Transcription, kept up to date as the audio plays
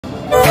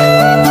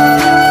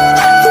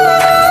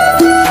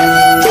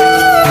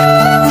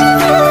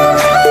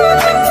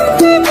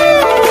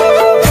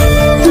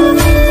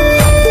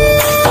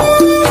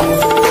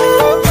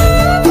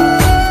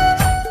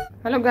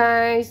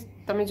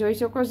તમે જોઈ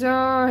શકો છો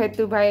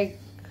હેતુભાઈ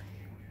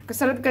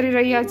કસરત કરી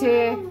રહ્યા છે।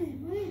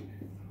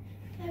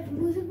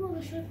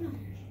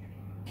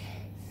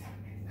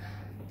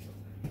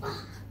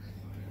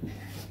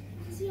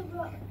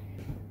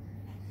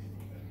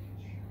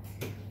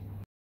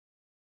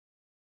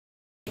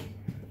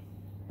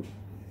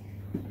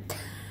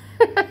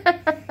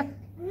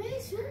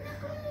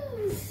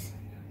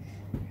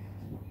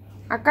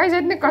 આ કઈ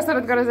જાતની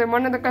કસરત કરે છે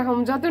મને તો કઈ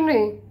સમજાતું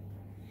નહીં।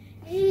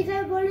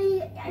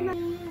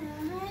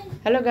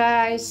 હેલો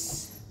ગાઈસ,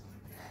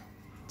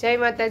 જય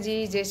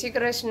માતાજી, જય શ્રી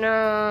કૃષ્ણ।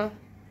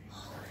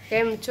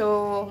 કેમ છો?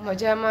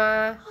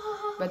 મજામાં?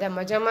 બધા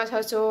મજામાં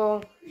હશો?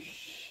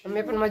 અમે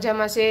પણ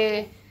મજામાં છે।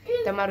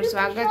 તમારું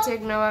સ્વાગત છે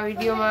એક નવા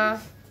વિડીયોમાં।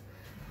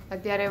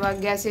 અત્યારે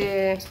વાગ્યા છે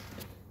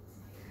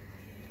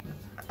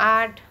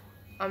 8।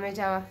 અમે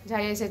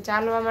જઈએ છીએ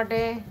ચાલવા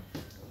માટે।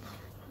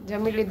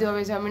 જમી લીધું,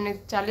 હવે જમીને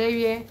ચાલી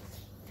આવીએ।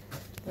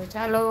 તો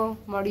ચાલો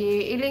મળીએ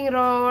ઈલિંગ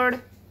રોડ।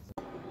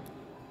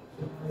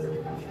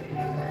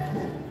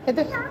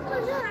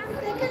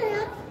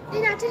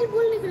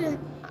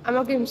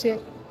 આમાં કેમ છે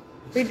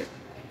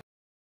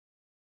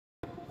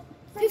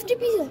 50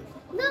 pieces.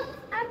 No,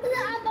 I'm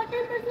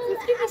button 50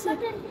 pieces.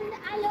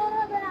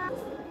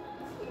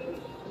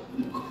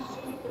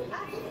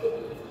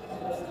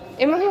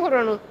 એમાં શું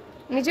કરવાનું?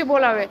 નીચે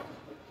બોલાવે।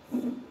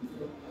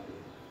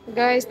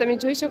 ગાઈસ તમે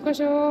જોઈ શકો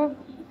છો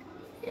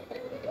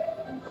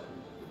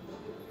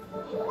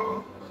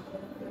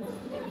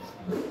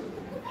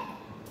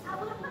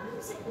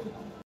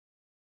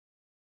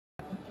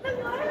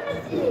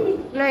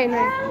નહીં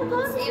નહીં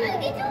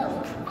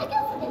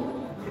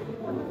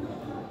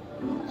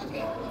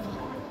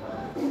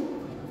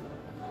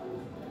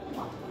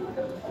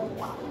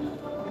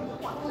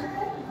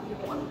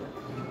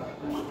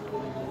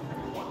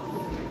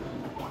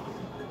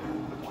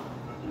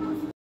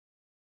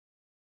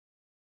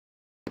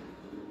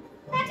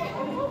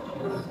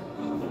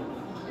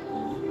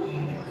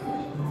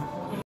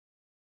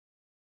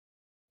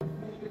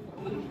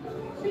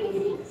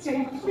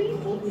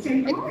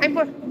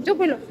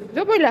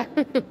જો બોલા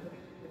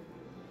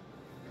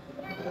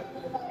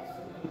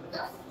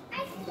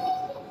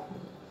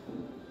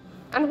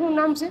આનું શું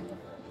નામ છે?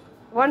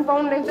 1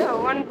 પાઉન્ડ લેજો,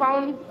 1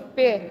 પાઉન્ડ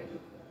પે।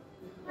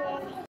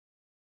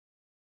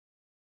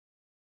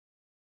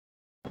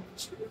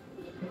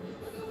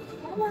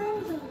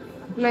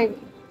 નહીં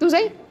તું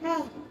જઈ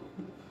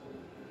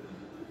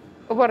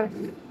ઉપર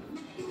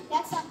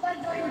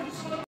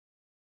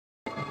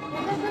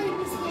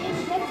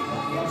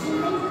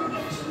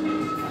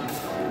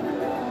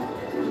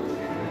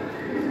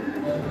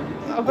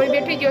ભાઈ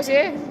બેઠી ગયો છે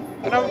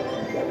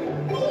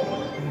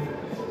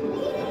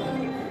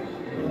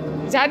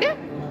જાદે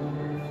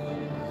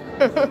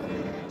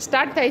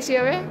સ્ટાર્ટ થાય છે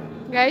હવે।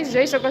 ગાઈસ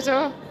જોઈ શકો છો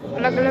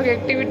અલગ અલગ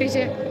એક્ટિવિટી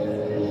છે।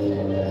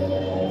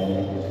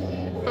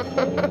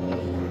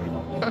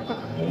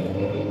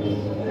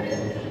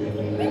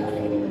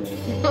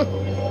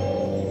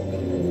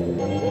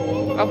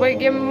 ભાઈ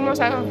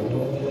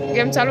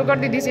ગેમ ચાલુ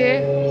કરી દીધી છે।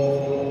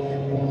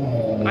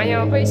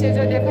 અહીંયા ભાઈ છે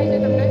જો દેખાય છે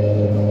તમને?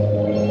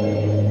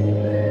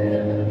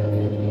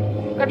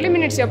 કેટલી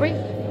મિનિટ છે ભાઈ?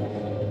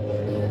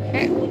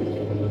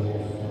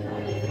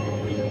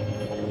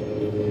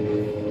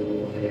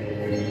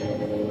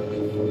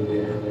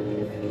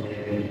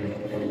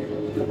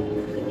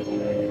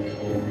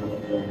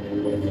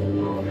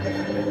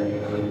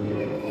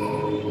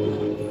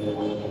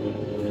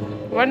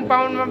 1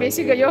 પાઉન્ડમાં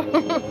બેસી ગયો।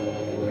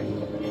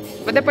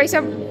 બધા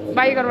પૈસા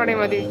બાય કરવાના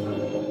એમાંથી।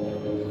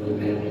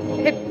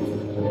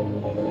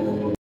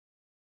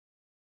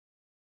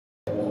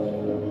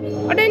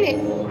 અડે ને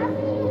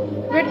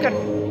વેટ કર।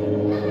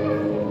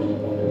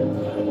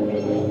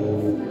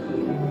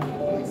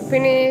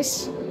 ફિનિશ।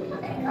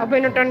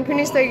 અભયનો ટર્ન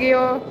ફિનિશ થઈ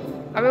ગયો।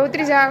 હવે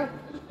ઉતરી જાવ।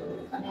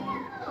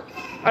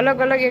 અલગ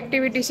અલગ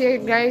એક્ટિવિટી છે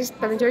ગાઈસ,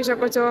 તમે જોઈ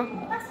શકો છો।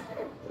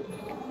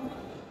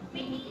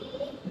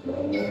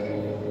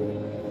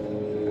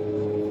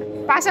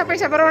 પાછા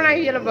પૈસા ભરવાના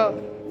આવી ગયા લગભગ।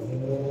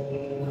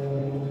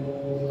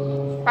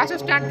 પાછું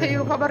સ્ટાર્ટ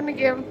થયું ખબર નહીં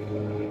કેમ।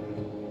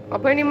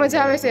 અભયની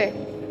મજા આવે છે।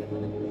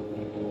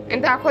 એમ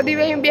તો આખો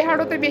દિવસ એમ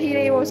બેહાડો તો બેસી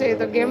રહ્યો છે,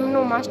 તો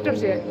ગેમનો માસ્ટર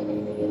છે।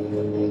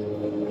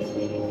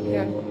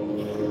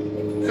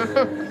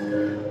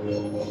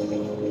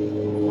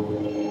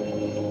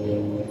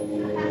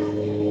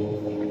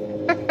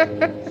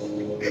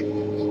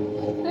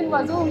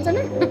 બાજુ છે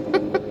ને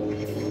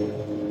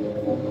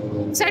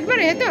સાઈડ પર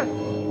હે તો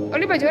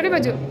ઓલી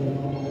બાજુ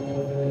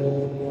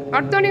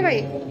અડતો નહીં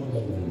ભાઈ।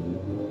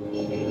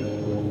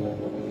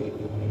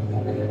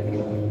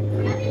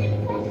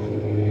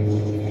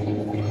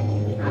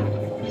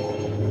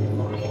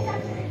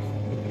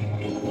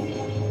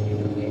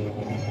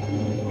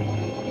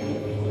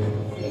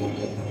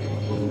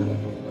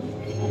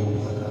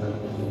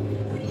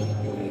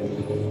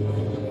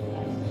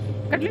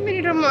 કેટલી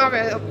મિનિટ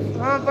આવે?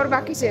 હા પર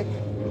બાકી છે।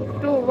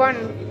 2 1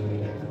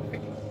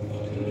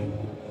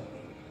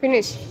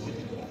 ફિનિશ।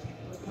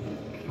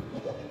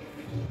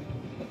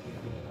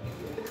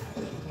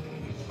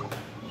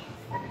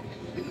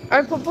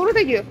 હવે પૂરું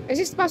થઈ ગયું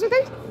એસી પાછું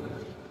થઈ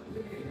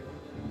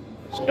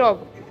સ્ટોપ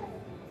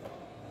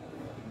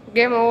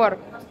ગેમ ઓવર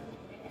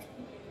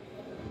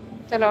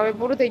ચાલો હવે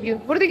પૂરું થઈ ગયું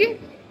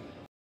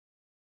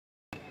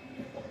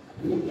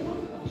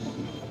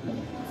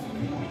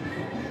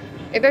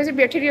એ તો હજી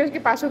બેઠી રહ્યો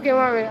કે પાછું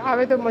કેવું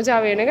આવે તો મજા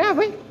આવે ને હા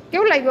ભાઈ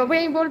કેવું લાગ્યું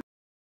ભાઈ અહીં બોલ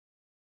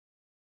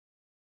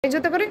અહીં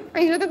જોતો કરે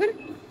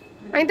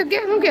અહીં તો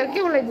શું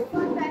કેવું લાગ્યું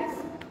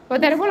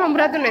વધારે બોલ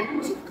સંભળાતું ને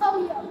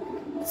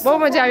બહુ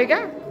મજા આવી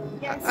કા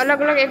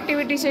અલગ અલગ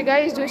એક્ટિવિટી છે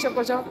ગાઈસ જોઈ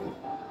શકો છો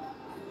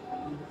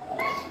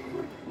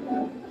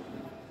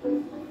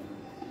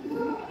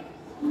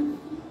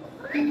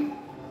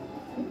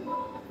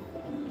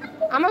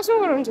આમાં શું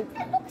કરવાનું છે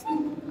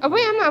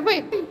અભય આમાં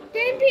અભય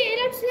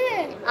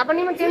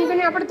આપણને એમાં કેમ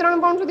કરીને આપણે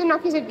 3 પાઉન્ડ સુધી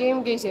નાખી છે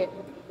ગેમ ગઈ છે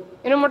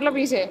એનો મતલબ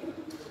એ છે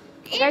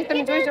ગાઈસ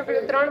તમે જોઈ શકો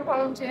છો 3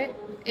 પાઉન્ડ છે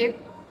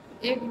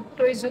એક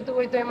ટોય જોતું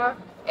હોય તો એમાં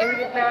એવી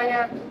રીતના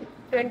અહીંયા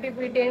 20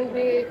 ફી 10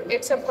 ફી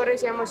એક્સેપ્ટ કરે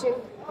છે આ મશીન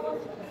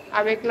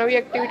આ એક નવી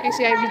એક્ટિવિટી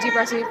છે આ બીજી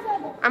પાસે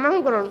આમાં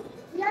શું કરવાનું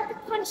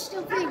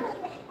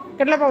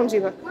કેટલા પાઉન્ડ છે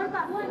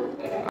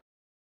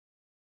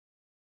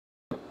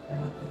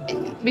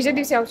બીજા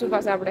દિવસે આવશું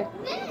પાછા આપણે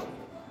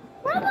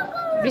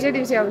બીજા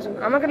દિવસે આવશું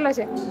આમાં કેટલા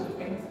છે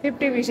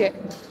 50 બી છે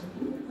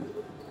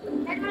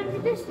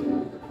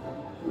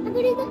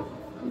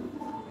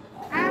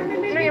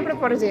નહીં આપણે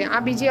પર છે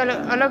આ બીજી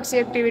અલગ છે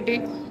એક્ટિવિટી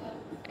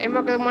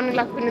એમાં કઈ મને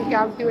લાગતું નથી કે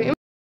આવતી હોય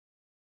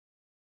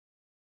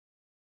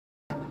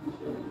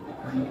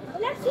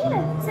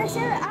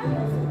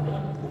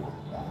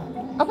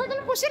હવે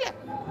તને પૂછી લે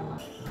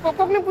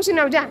કોકને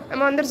પૂછીને આવજા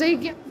એમાં અંદર જઈ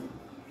ગયા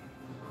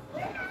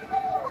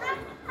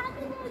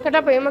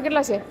કેટલા ભાઈ એમાં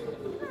કેટલા છે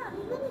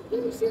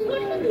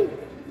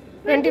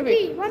 20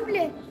 બી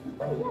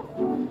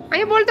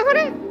અહીંયા બોલ તો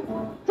ખરે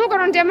શું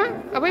કરવાનું છે એમાં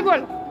અભય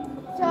બોલ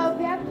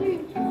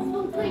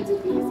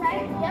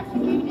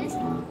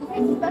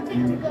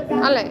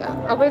હાલે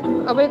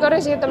અભય કરે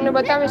છે તમને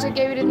બતાવે છે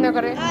કેવી રીતના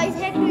કરે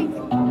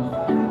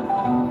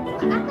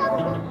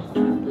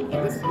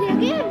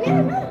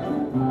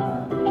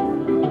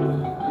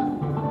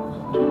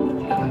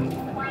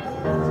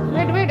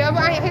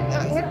વેટ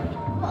હવે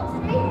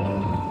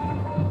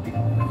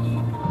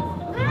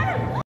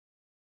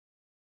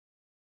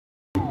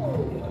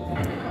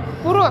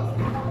પૂરો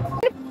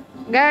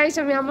ગાઈસ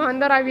અમે આમાં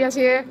અંદર આવ્યા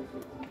છીએ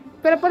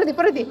પેલા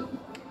પરથી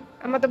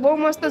આમાં તો બહુ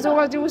મસ્ત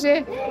જોવા જેવું છે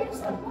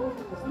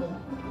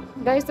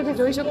ગાઈસ તમે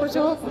જોઈ શકો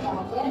છો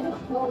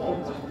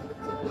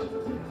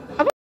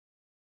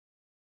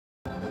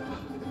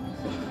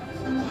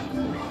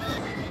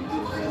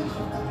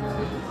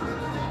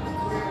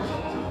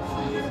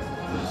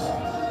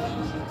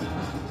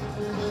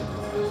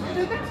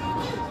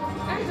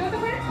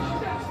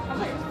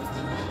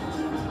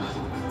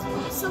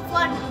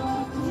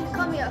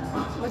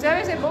મજા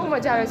આવે છે બહુ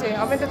મજા આવે છે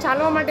અમે તો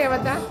ચાલવા માટે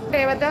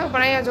આવ્યા હતા પણ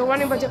અહીંયા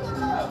જોવાની મજા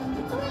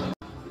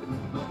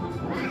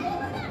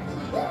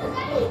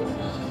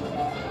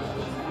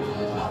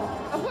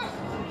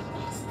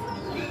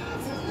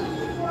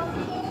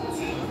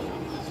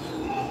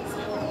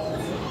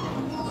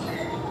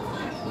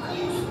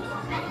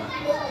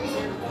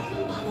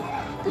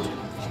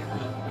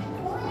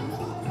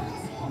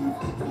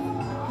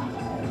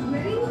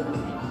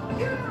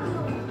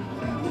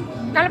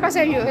કાલે પાસે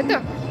આવ્યો એ તો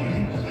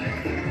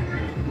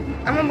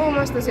આમાં બહુ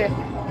મસ્ત છે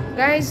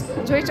ગાઈસ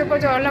જોઈ શકો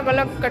છો અલગ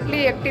અલગ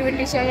કેટલી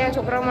એક્ટિવિટી છે અહીંયા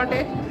છોકરાઓ માટે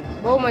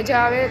બહુ મજા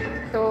આવે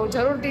તો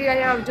જરૂરથી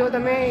અહીંયા આવજો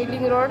તમે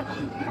હિલિંગ રોડ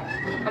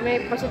અમે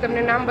પછી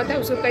તમને નામ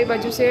બતાવીશું કઈ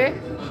બાજુ છે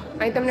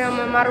અહીં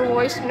તમને મારું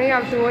વોઇસ નહીં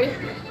આવતું હોય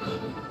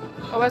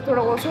અવાજ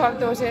થોડો ઓછો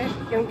આવતો હશે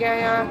કેમ કે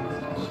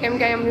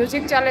અહીંયા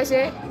મ્યુઝિક ચાલે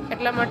છે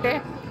એટલા માટે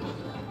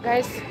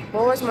ગાઈસ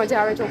બહુ જ મજા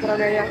આવે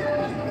છોકરાઓને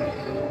અહીંયા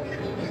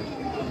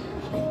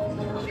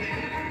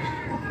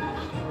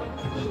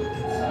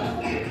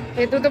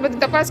એ તું તો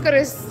બધી તપાસ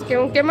કરીશ કે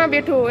હું કેમાં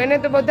બેઠું એને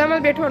તો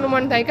બધામાં બેઠવાનું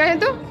મન થાય કાંઈ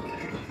તો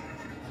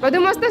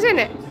બધું મસ્ત છે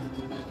ને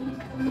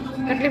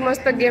કેટલી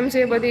મસ્ત ગેમ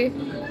છે બધી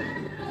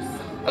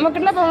આમાં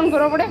કેટલા પાઉન્ડ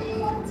ભરવા પડે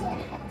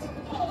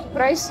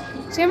પ્રાઇસ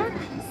છે એમાં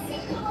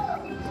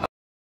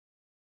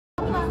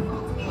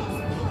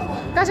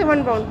કા છે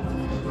 1 પાઉન્ડ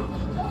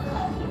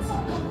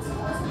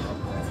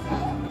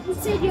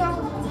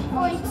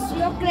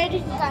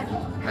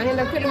અને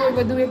લખેલું હોય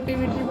બધું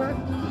એક્ટિવિટીમાં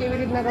કેવી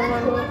રીતના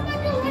કરવાનું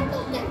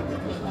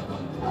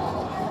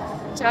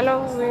ચાલો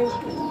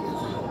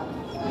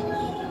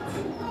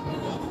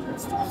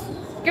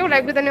કેવું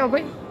લાગ્યું તને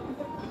ભાઈ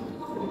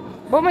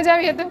બહુ મજા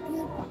આવી હતી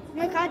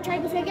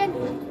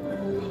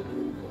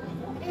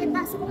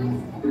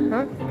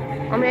હા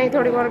અમે અહીં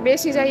થોડી વાર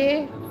બેસી જઈએ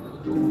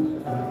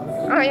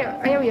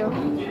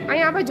અહીંયા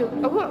આ બાજુ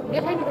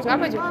આ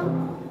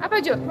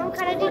બાજુ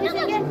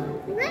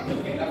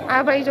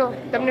હા ભાઈ જો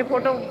તમને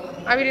ફોટો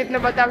આવી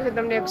રીતના બતાવશે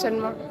તમને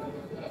એક્શનમાં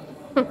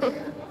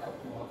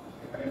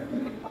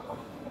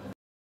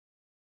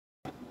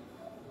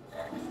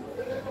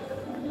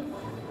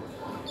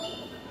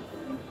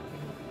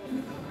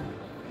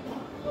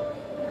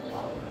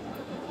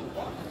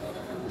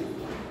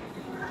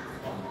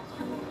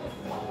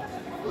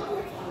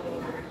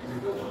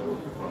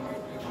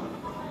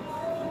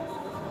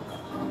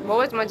બહુ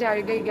જ મજા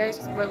આવી ગઈ ગાઈસ.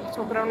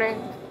 છોકરાઓને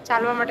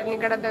ચાલવા માટે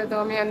નીકળ્યા હતા તો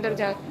અમે અંદર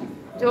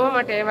જોવા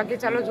માટે આવ્યા કે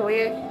ચાલો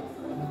જોઈએ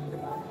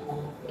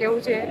કેવું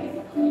છે.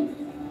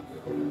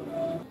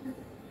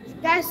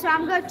 Guys, so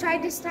I'm gonna try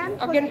this time.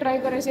 Again try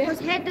કરે છે.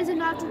 Because head doesn't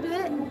know how to do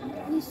it.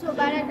 He's so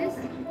bad at this.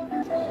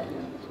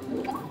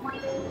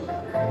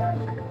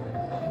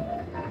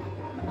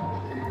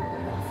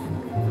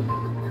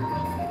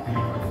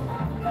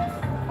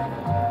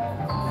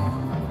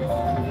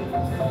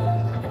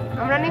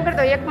 હમણાં નહીં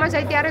કરતો, એકમાં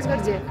જાય ત્યારે જ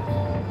કરજે.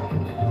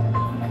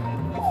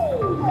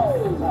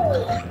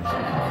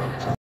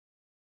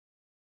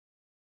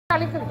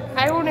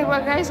 આવ્યું નહીં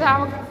ગાઈસ આ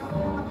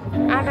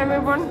ટાઈમે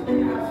પણ.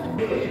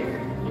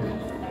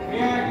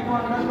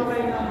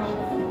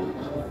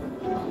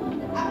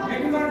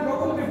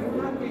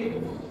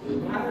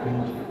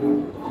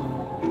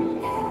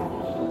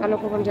 આ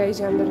લોકો પણ જાય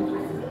છે અંદર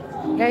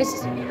ગાઈસ.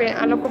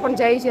 આ લોકો પણ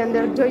જાય છે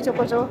અંદર, જોઈ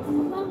શકો છો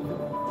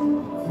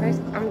ગાઈસ.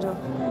 આમ જો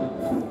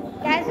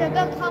Guys, we're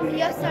gonna come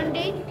here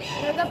Sunday.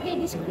 We're gonna play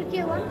this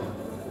cricket one.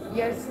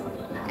 Yes.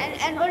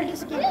 And all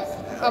these games.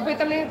 હવે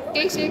તમને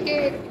કહે છે કે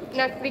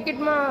ના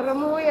ક્રિકેટમાં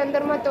રમવું હોય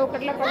અંદરમાં તો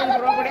કેટલા પાઉન્ડ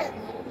ભરવા પડે?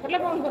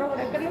 કેટલા પાઉન્ડ ભરવા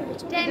પડે? કેટલા?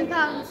 10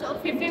 pounds or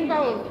 15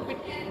 pound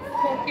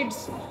four kids.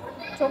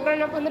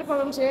 છોકરાના 15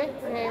 પાઉન્ડ છે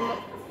અને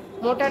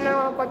મોટાના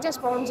 50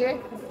 પાઉન્ડ છે.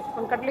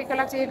 પણ કેટલી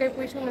કલાક છે એ કંઈ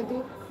પૂછ્યું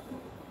નથી.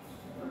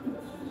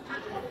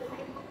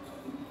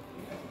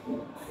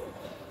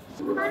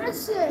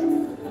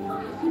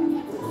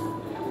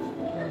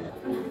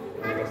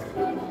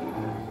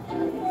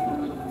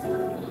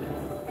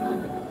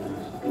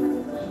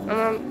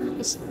 આમાં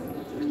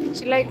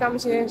સિલાઈ કામ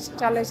છે,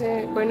 ચાલે છે.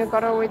 કોઈને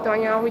કરાવવું હોય તો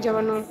અહીંયા આવી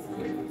જવાનું.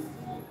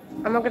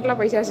 આમાં કેટલા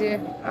પૈસા છે?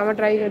 આમાં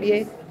ટ્રાય કરીએ.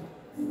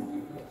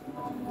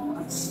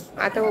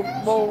 આ તો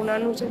બહુ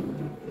નાનું છે.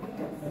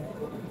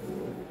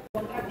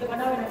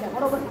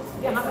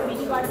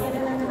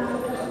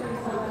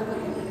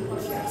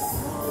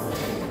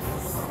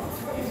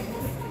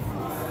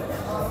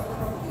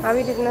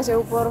 આવી રીતના છે.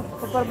 ઉપર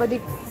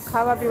બધી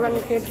ખાવા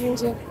પીવાની કેટરિંગ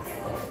છે.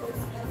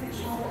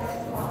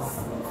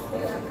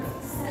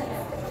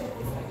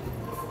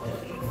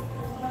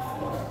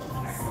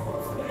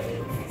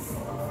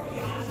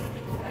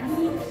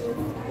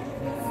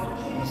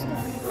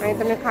 અહીં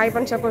તમે ખાઈ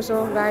પણ શકો છો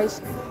ગાઈસ.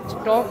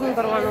 સ્ટોપ નહીં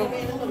કરવાનો.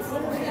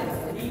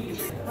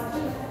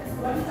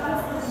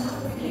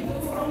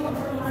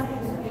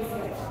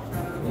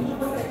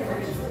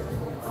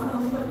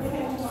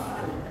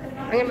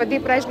 અહીંયા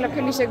બધી પ્રાઇસ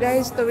લખેલી છે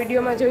ગાઈસ, તો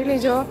વિડીયોમાં જોઈ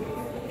લેજો.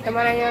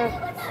 તમારે અહીંયા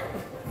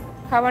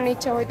ખાવાની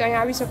ઈચ્છા હોય તો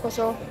અહીંયા આવી શકો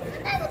છો.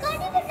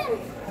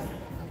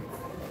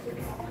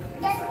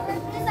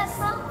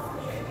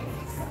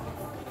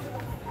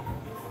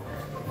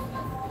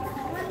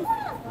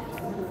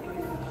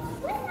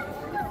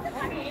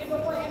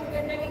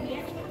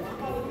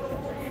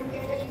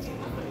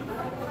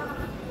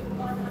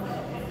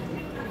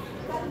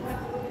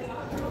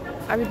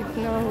 આવી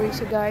રીતના હોય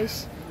છે ગાઈસ.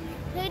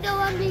 Later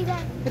Wembley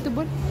then. એ તું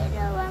બોલ.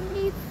 Later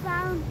Wembley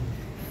found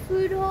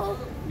food hall,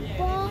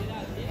 bar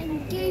and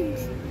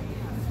games.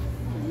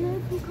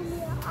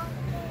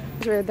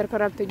 Weather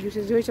ખરાબ થઈ ગયું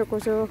છે, જોઈ શકો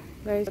છો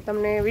ગાઈસ.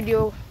 તમને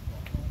વિડીયો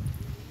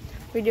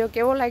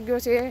કેવો લાગ્યો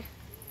છે?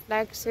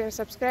 લાઈક શેર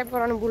સબસ્ક્રાઈબ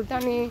કરવાનું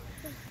ભૂલતા નહીં.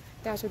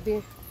 ત્યાં સુધી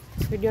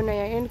વિડીયોને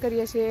અહીંયા એન્ડ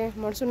કરીએ છીએ.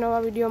 મળશું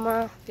નવા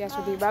વિડીયોમાં. ત્યાં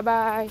સુધી બાય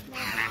બાય.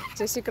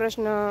 જય શ્રી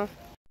કૃષ્ણ.